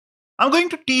I'm going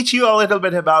to teach you a little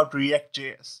bit about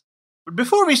React.js. But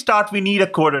before we start, we need a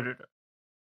code editor.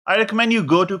 I recommend you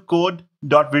go to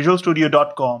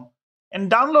code.visualstudio.com and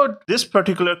download this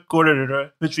particular code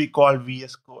editor, which we call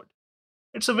VS Code.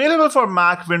 It's available for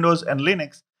Mac, Windows, and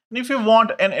Linux. And if you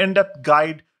want an in-depth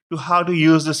guide to how to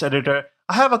use this editor,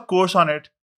 I have a course on it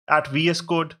at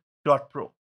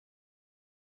vscode.pro.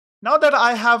 Now that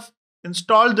I have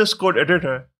installed this code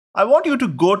editor, I want you to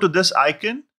go to this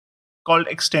icon called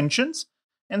extensions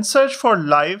and search for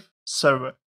live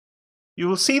server. You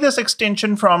will see this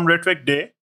extension from Ritwik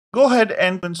Day. Go ahead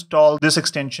and install this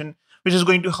extension, which is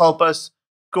going to help us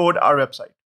code our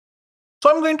website.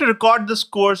 So I'm going to record this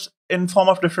course in form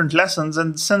of different lessons.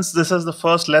 And since this is the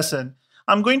first lesson,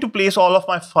 I'm going to place all of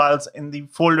my files in the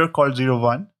folder called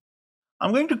 01.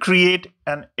 I'm going to create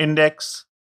an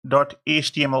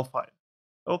index.html file.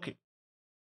 Okay.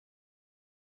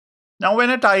 Now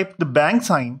when I type the bang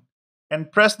sign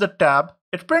and press the tab,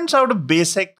 it prints out a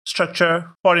basic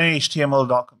structure for an HTML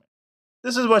document.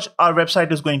 This is what our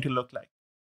website is going to look like.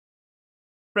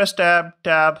 Press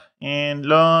tab, and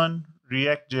learn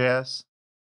React.js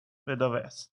with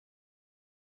Awais.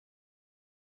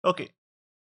 Okay,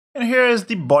 and here is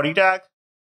the body tag.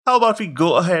 How about we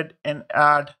go ahead and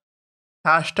add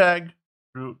hashtag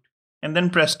root and then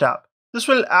press tab. This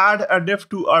will add a div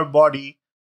to our body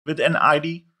with an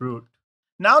ID root.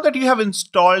 Now that you have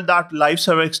installed that live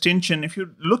server extension, if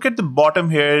you look at the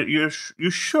bottom here, you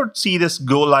should see this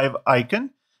go live icon.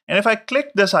 And if I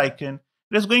click this icon,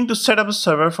 it is going to set up a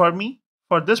server for me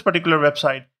for this particular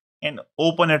website and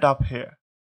open it up here.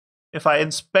 If I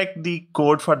inspect the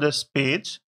code for this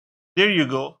page, there you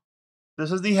go.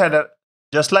 This is the header,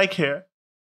 just like here,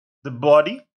 the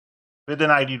body with an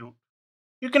ID root.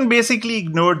 You can basically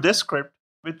ignore this script,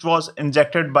 which was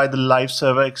injected by the live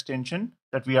server extension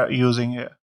that we are using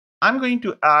here. I'm going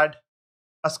to add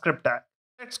a script tag.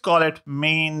 Let's call it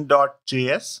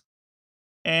main.js,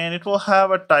 and it will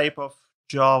have a type of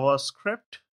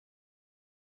JavaScript.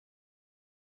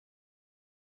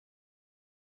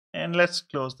 And let's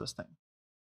close this thing.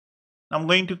 I'm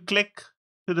going to click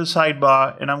to the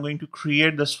sidebar and I'm going to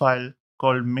create this file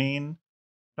called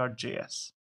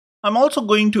main.js. I'm also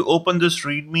going to open this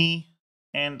README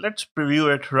and let's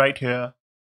preview it right here.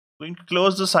 I'm going to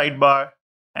close the sidebar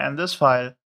and this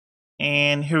file,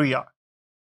 and here we are.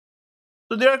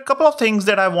 So there are a couple of things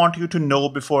that I want you to know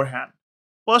beforehand.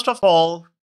 First of all,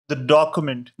 the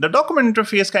document. The document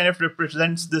interface kind of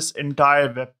represents this entire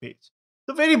web page.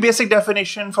 The very basic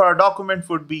definition for a document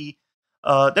would be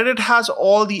that it has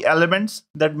all the elements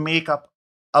that make up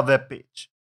a web page.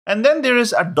 And then there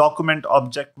is a document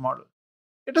object model.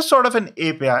 It is sort of an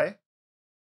API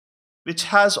which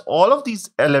has all of these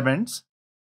elements,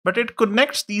 but it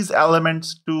connects these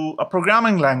elements to a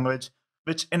programming language,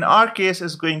 which in our case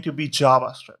is going to be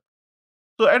JavaScript.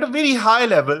 So at a very high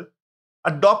level,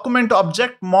 a document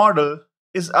object model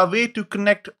is a way to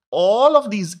connect all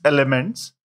of these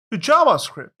elements to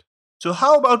JavaScript. So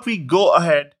how about we go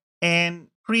ahead and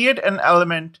create an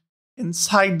element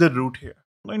inside the root here.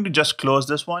 I'm going to just close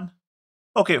this one.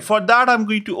 Okay, for that, I'm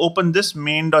going to open this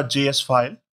main.js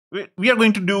file. We are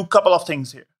going to do a couple of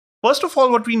things here. First of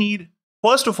all, what we need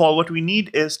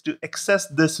is to access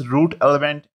this root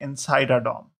element inside our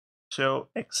DOM. So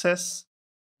access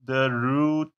the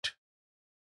root.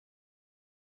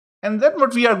 And then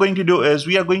what we are going to do is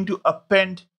we are going to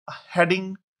append a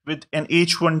heading with an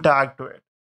h1 tag to it.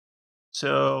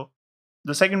 So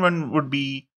the second one would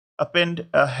be append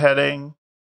a heading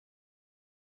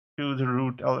to the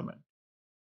root element.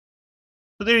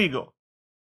 So there you go.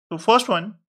 So first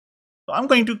one, so I'm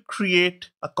going to create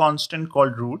a constant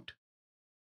called root,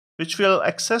 which will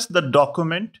access the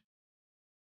document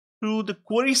through the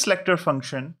query selector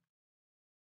function,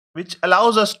 which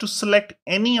allows us to select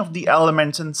any of the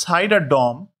elements inside a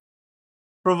DOM,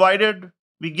 provided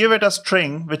we give it a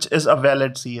string, which is a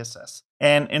valid CSS.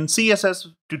 And in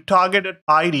CSS, to target an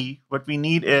ID, what we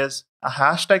need is a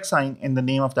hashtag sign in the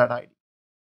name of that ID.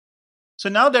 So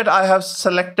now that I have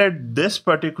selected this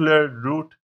particular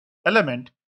root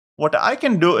element, what I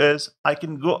can do is I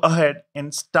can go ahead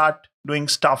and start doing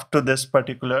stuff to this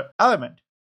particular element.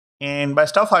 And by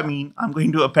stuff, I mean I'm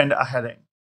going to append a heading.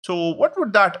 So what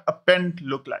would that append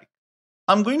look like?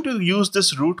 I'm going to use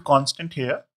this root constant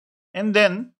here, and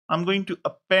then I'm going to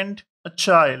append a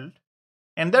child,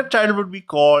 and that child would be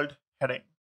called heading.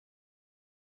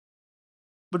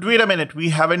 But wait a minute, we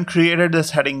haven't created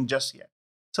this heading just yet.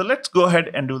 So let's go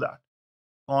ahead and do that.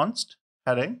 Const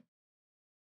heading,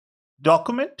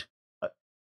 document,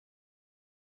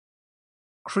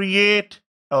 create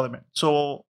element.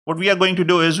 So what we are going to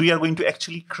do is we are going to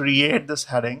actually create this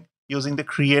heading using the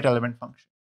create element function.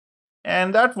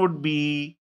 And that would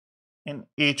be in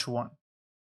h1,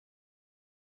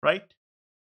 right?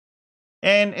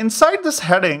 And inside this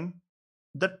heading,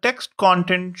 the text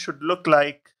content should look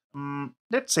like,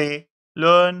 let's say,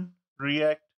 learn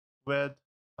React with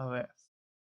Awais.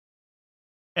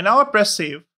 And now I press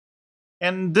save,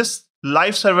 and this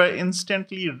live server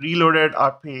instantly reloaded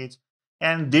our page.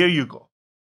 And there you go.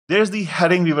 There's the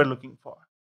heading we were looking for.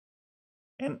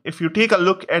 And if you take a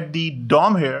look at the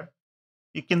DOM here,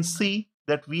 you can see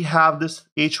that we have this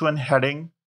h1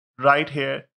 heading right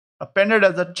here, appended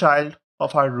as a child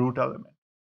of our root element.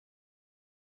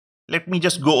 Let me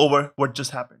just go over what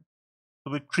just happened.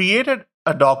 So we created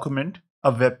a document,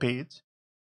 a web page,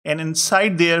 and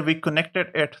inside there we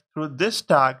connected it through this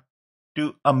tag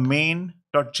to a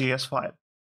main.js file.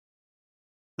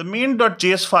 The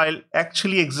main.js file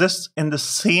actually exists in the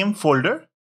same folder.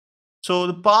 So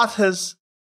the path is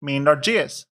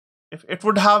main.js. If it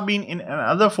would have been in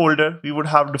another folder, we would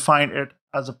have defined it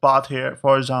as a path here,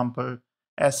 for example,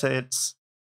 assets,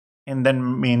 and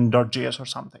then main.js or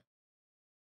something.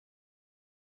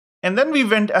 And then we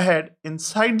went ahead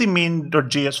inside the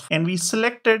main.js and we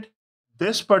selected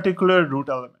this particular root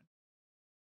element.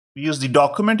 We used the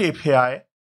document API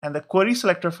and the query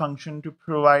selector function to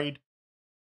provide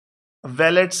a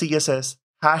valid CSS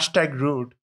hashtag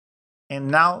root. And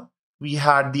now we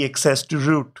had the access to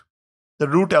root, the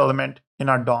root element in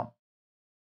our DOM.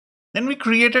 Then we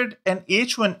created an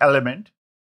h1 element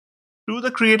through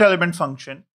the create element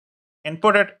function and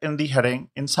put it in the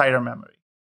heading inside our memory.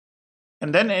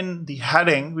 And then in the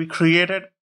heading, we created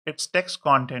its text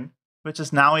content, which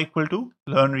is now equal to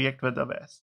learn React with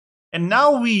Awais. And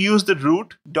now we use the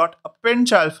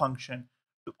root.appendChild function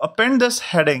to append this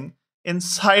heading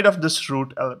inside of this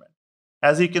root element.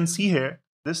 As you can see here,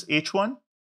 this h1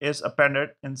 is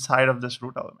appended inside of this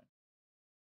root element.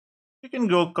 You can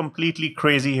go completely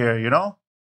crazy here,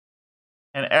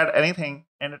 and add anything,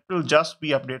 and it will just be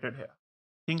updated here.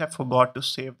 I think I forgot to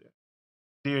save it.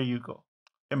 There you go.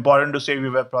 Important to save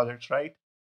your web projects, right?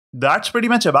 That's pretty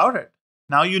much about it.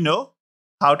 Now you know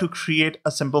how to create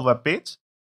a simple web page,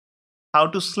 how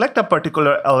to select a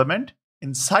particular element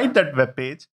inside that web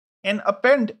page, and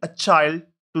append a child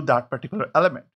to that particular element.